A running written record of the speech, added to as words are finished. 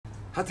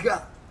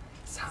하트가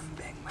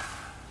 300만.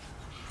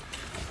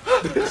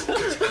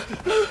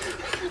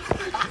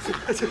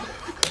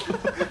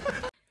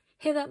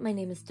 Hey there, my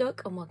name is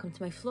Duck and welcome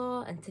to my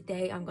floor, and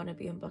today I'm going to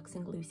be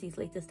unboxing Lucy's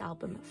latest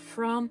album,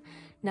 From.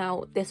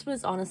 Now, this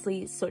was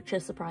honestly such a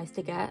surprise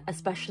to get,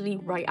 especially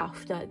right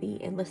after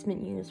the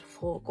enlistment news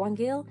for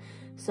Gwangil,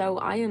 so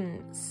I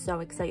am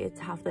so excited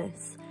to have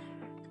this.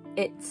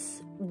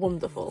 It's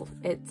wonderful,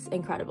 it's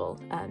incredible,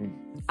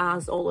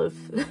 as all of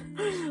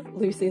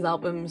Lucy's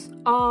albums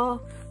are,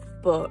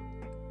 but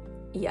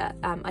yeah,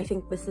 I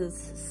think this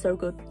is so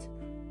good.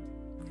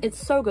 It's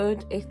so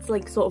good. It's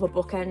like sort of a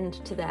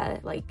bookend to their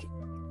like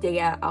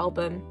Dear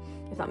album,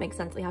 if that makes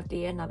sense. They have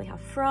Dear, now they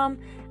have From,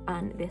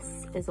 and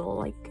this is all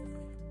like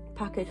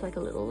packaged like a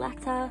little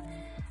letter.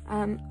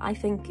 I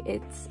think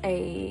it's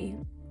a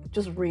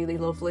just really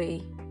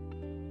lovely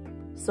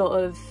sort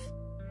of,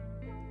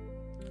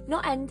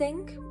 not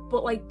ending,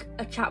 but like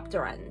a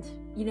chapter end,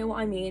 you know what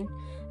I mean?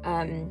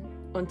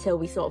 Until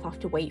we sort of have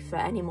to wait for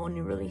any more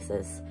new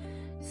releases.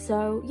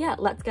 So yeah,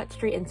 let's get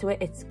straight into it.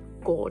 It's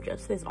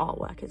gorgeous. This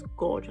artwork is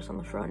gorgeous on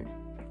the front.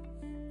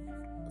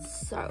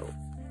 So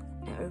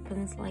it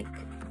opens like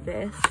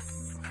this.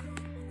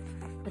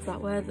 Is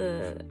that where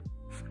the,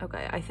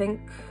 okay, I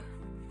think,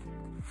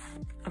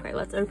 okay,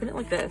 let's open it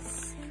like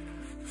this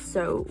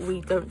so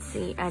we don't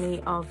see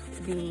any of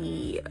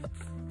the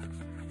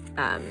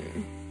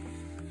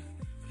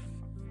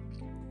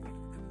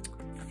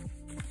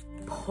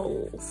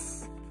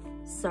pulls.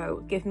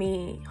 So give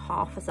me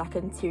half a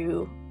second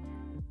to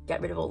get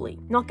rid of all the,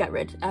 not get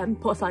rid,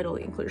 put aside all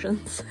the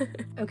inclusions.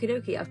 Okie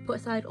dokie, I've put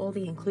aside all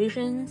the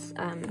inclusions.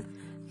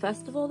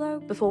 First of all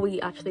though, before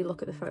we actually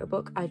look at the photo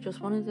book, I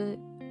just wanted to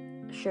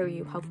show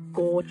you how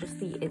gorgeous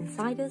the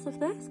inside is of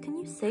this. Can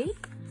you see?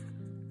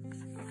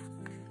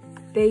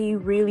 They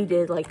really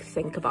did like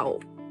think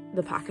about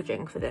the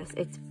packaging for this.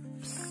 It's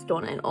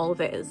stunning, all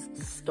of it is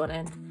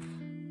stunning.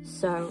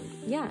 So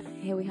yeah,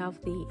 here we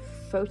have the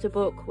photo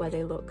book where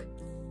they look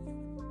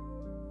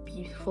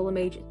beautiful,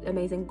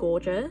 amazing,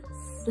 gorgeous.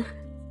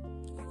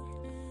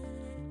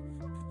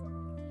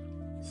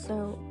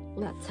 So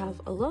let's have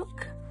a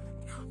look.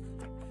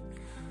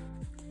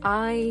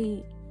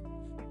 I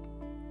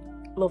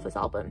love this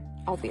album,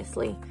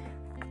 obviously,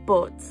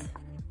 but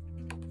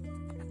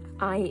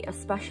I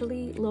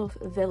especially love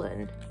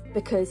Villain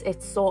because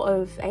it's sort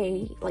of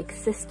a like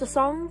sister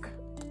song.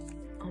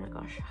 Oh my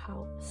gosh,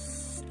 how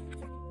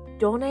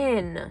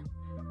stunning.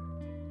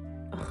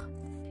 Ugh.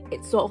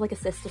 It's sort of like a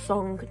sister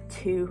song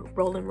to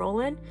Rollin'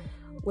 Rollin',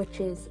 which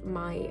is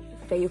my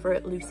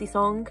favourite Lucy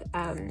song,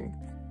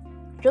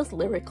 just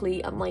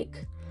lyrically and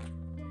like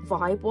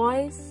vibe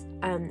wise.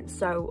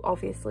 So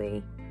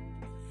obviously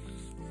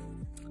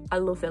I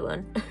love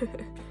Villain. Oh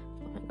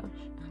my gosh,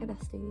 hi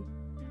bestie.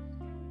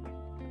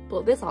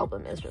 But this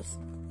album is just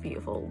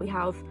beautiful. We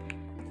have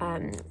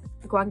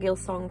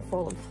Gwangil's song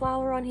Fallen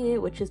Flower on here,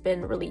 which has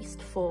been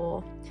released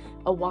for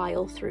a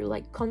while through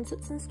like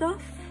concerts and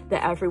stuff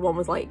that everyone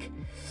was like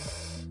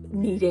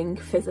needing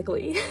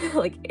physically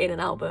like in an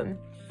album.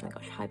 Oh my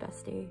gosh, hi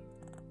bestie.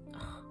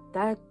 Ugh,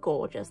 they're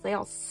gorgeous, they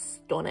are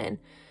stunning.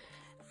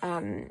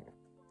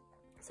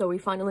 So we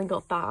finally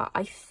got that.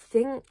 I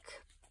think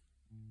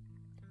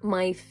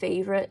my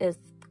favourite is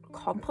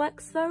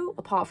Complex though,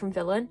 apart from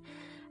Villain.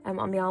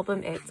 On the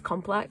album it's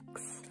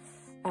Complex,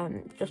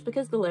 just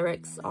because the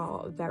lyrics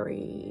are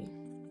very,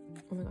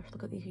 oh my gosh,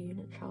 look at these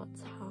unit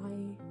charts,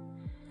 hi.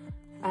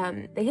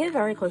 They hit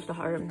very close to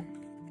home,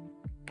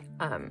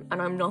 and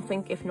I'm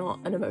nothing if not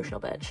an emotional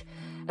bitch.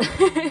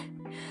 Hi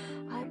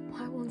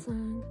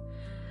Wonsang,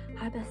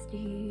 hi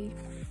bestie.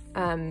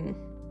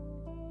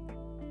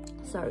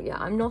 So yeah,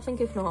 I'm nothing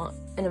if not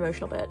an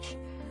emotional bitch.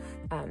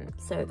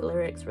 So the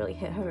lyrics really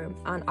hit home,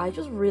 and I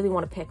just really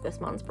want to pick this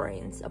man's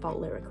brains about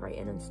lyric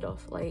writing and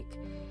stuff. Like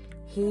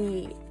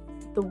the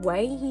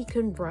way he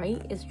can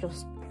write is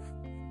just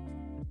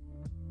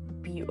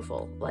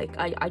beautiful. Like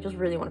I just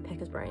really want to pick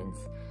his brains.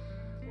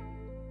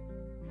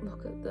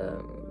 Look at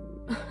them.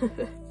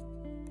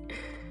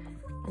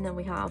 And then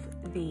we have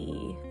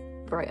the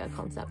brighter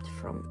concept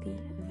from the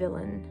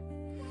Villain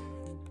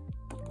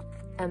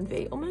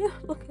MV. Oh my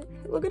god,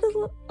 look at his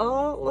look.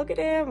 Oh, look at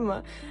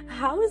him.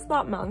 How is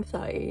that man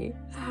 30?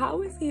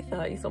 How is he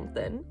 30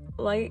 something?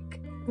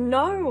 Like,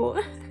 no.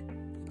 Oh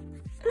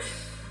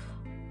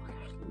my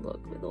gosh,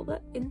 look with all the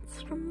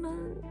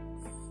instruments.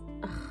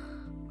 Ugh.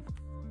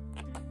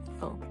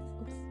 Oh,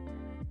 oops.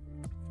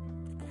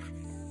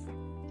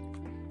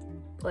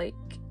 Like,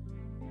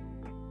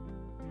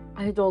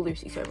 I adore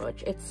Lucy so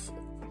much. It's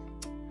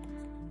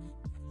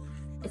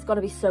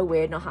gotta be so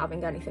weird not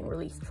having anything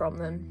released from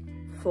them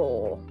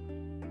for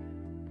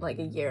like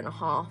a year and a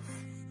half,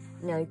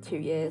 nearly 2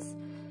 years,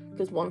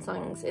 because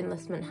Wonsang's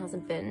enlistment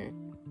hasn't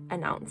been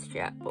announced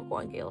yet, but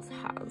Gwangil's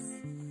has.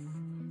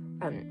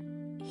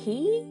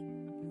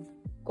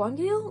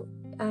 Gwangil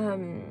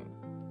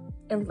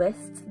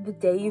enlists the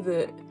day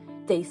that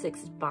Day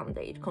 6's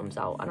Band-Aid comes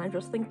out, and I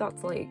just think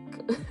that's like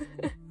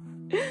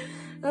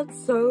that's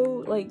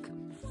so like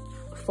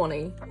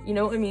funny, you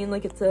know what I mean?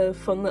 Like, it's a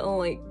fun little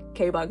like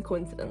K-band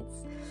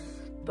coincidence.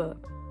 But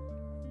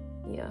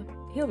yeah,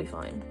 he'll be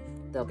fine.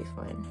 They'll be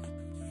fine.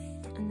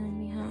 And then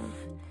we have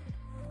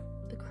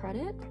the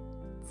credits.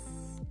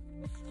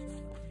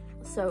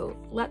 So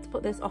let's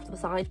put this off to the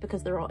side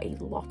because there are a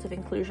lot of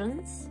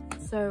inclusions.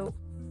 So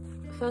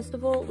first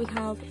of all, we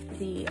have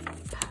the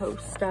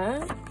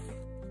poster,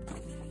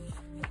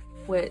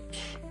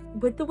 which,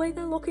 with the way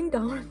they're looking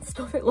down and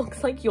stuff, it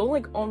looks like you're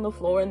like on the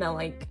floor and they're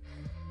like,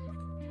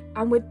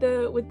 and with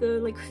the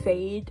like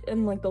fade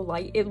and like the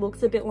light, it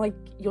looks a bit like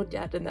you're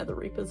dead and they're the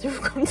Reapers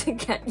who've come to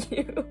get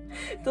you.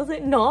 Does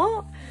it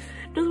not?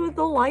 Just with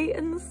the light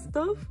and the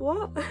stuff?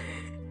 What?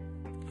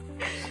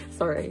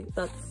 Sorry,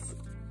 that's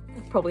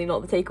probably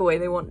not the takeaway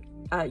they want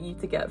you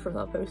to get from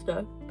that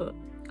poster, but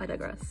I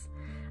digress.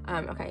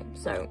 Okay,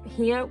 so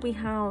here we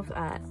have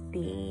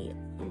the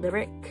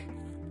lyric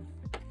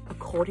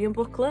accordion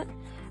booklet.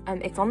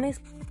 It's on this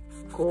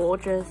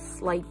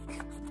gorgeous, like,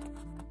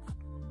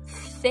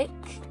 thick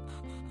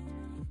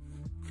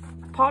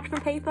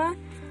parchment paper,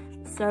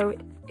 so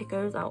it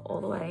goes out all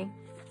the way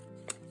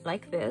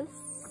like this.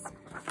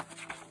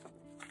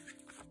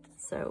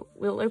 So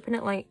we'll open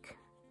it like,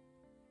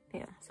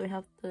 yeah, so we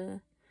have the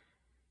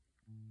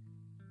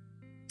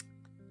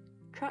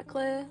track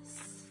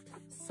list,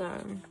 so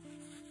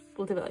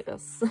we'll do it like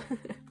this.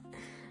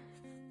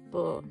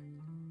 But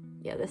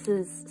yeah, this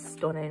is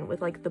stunning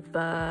with like the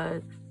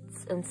birds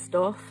and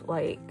stuff,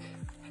 like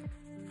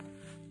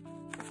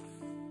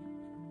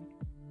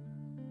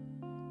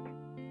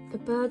the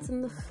birds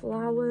and the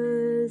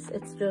flowers.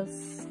 It's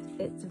just,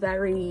 it's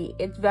very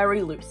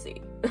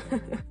Lucy.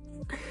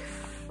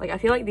 Like, I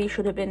feel like these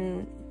should have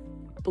been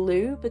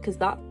blue because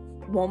that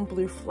one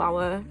blue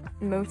flower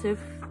motif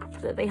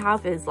that they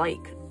have is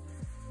like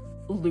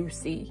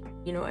Lucy,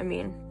 you know what I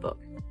mean? But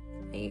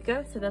there you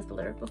go. So there's the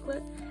lyric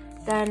booklet.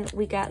 Then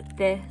we get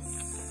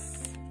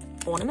this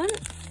ornament.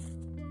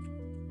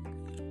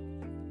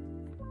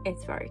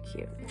 It's very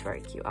cute. It's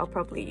very cute. I'll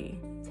probably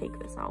take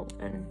this out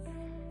and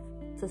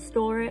to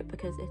store it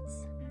because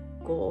it's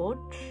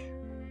gorge.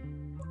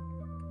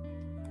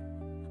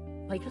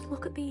 Like, just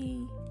look at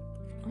the,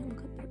 oh,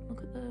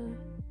 look at the,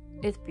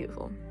 it's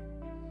beautiful.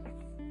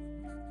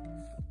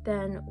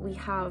 Then we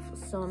have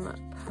some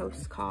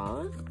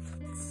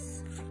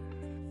postcards.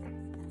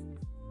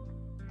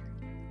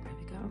 There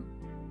we go.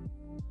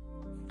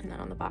 And then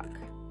on the back.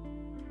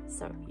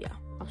 So yeah,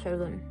 I'll show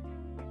them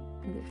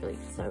individually.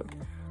 So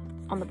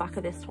on the back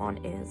of this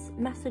one is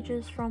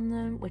messages from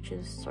them, which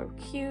is so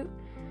cute.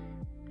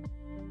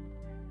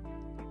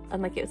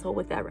 And like, it's all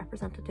with their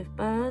representative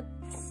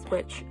birds,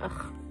 which,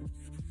 ugh,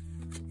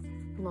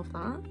 love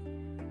that.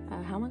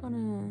 How am I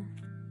gonna,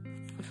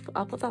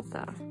 I'll put that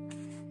there.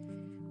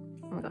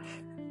 Oh my gosh.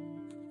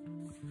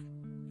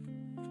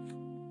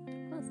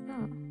 What's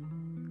that?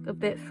 A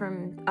bit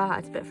from,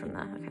 it's a bit from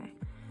there, okay.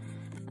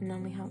 And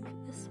then we have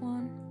this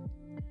one.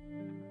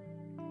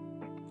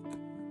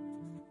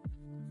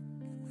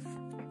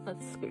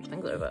 Let's scooch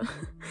things over.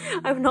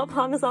 I've not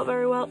planned this out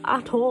very well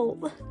at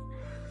all.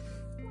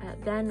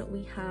 Then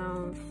we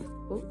have,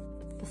 oh,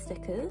 the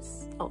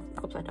stickers. Oh,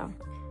 upside down.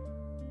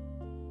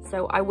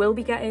 So I will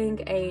be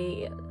getting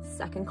a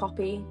second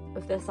copy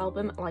of this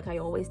album, like I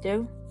always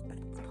do.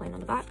 It's plain on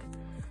the back,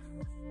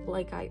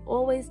 like I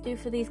always do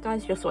for these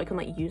guys, just so I can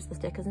like use the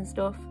stickers and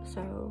stuff.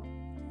 So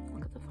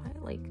look at the fire,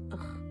 like,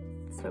 ugh,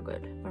 it's so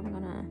good. Where am I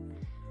gonna,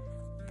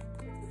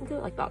 I'll do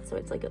it like that so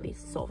it's like at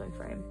least sort of in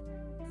frame.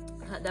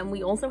 Then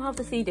we also have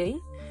the CD,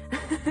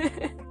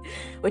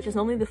 which is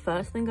normally the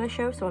first thing I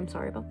show, so I'm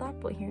sorry about that,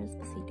 but here's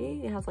the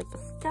CD. It has like the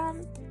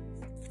stamp.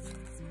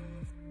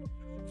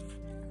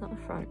 Is that the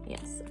front?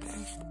 Yes,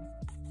 okay.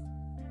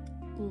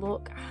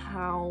 Look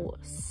how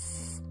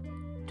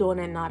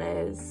stunning that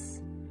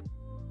is.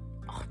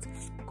 Oh,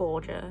 it's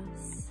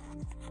gorgeous.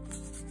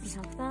 We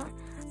have that.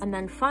 And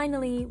then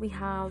finally we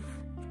have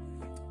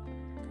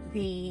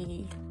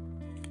the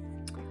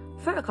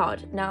photo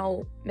card.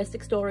 Now,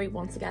 Mystic Story,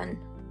 once again,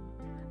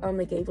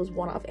 only gave us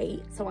 1 out of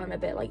 8, so I'm a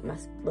bit like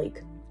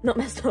not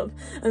messed up.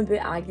 I'm a bit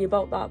aggy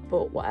about that,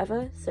 but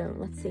whatever. So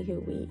let's see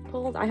who we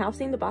pulled. I have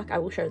seen the back. I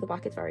will show the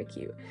back. It's very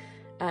cute.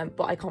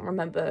 But I can't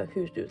remember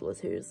whose doodle is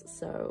whose,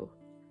 so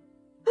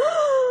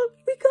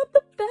we got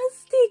the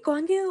bestie.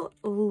 Gwangil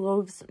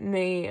loves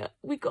me.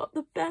 We got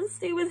the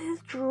bestie with his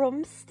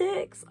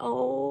drumsticks.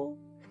 Oh,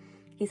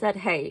 he said,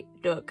 hey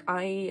Duck,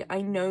 I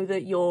know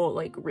that you're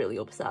like really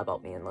upset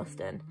about me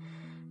enlisting,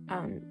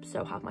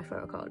 so have my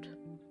photo card.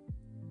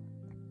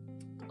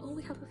 Oh,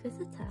 we have a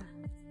visitor.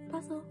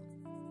 Basil.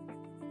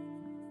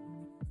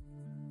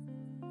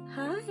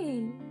 Hi.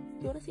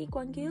 Do you want to see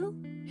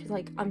Gwangil? She's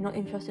like, I'm not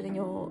interested in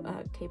your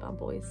K-band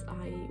boys.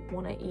 I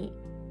want to eat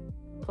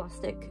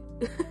plastic.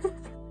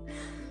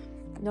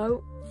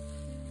 No.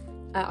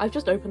 I've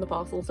just opened the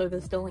parcel, so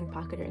there's still like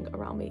packaging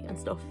around me and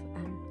stuff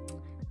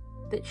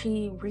that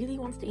she really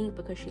wants to eat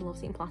because she loves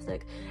eating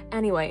plastic.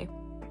 Anyway,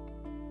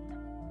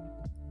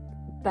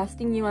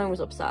 Bestie knew I was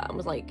upset and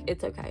was like,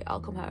 it's okay,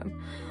 I'll come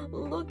home.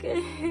 Look at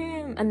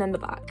him. And then the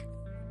back.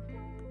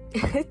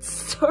 It's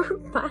so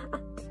bad.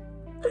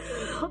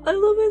 I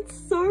love it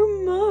so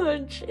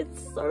much.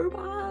 It's so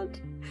bad.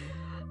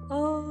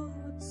 Oh,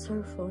 it's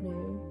so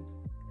funny.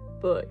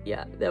 But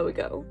yeah, there we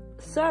go.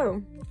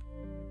 So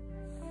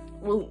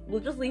we'll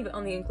just leave it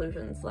on the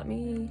inclusions. Let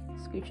me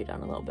scooch it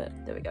down a little bit.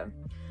 There we go.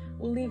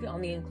 We'll leave it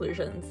on the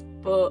inclusions.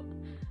 But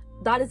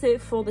that is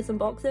it for this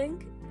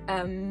unboxing.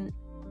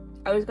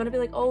 I was gonna be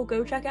like, oh,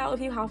 go check it out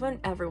if you haven't.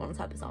 Everyone's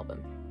had this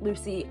album.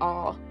 Lucy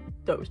are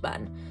those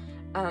men.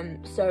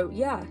 So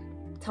yeah,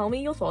 tell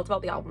me your thoughts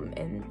about the album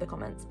in the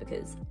comments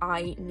because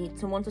I need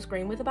someone to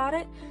scream with about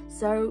it.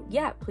 So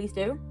yeah, please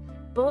do.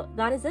 But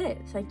that is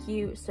it. Thank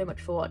you so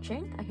much for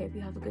watching. I hope you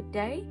have a good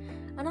day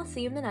and I'll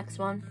see you in the next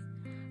one.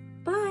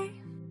 Bye.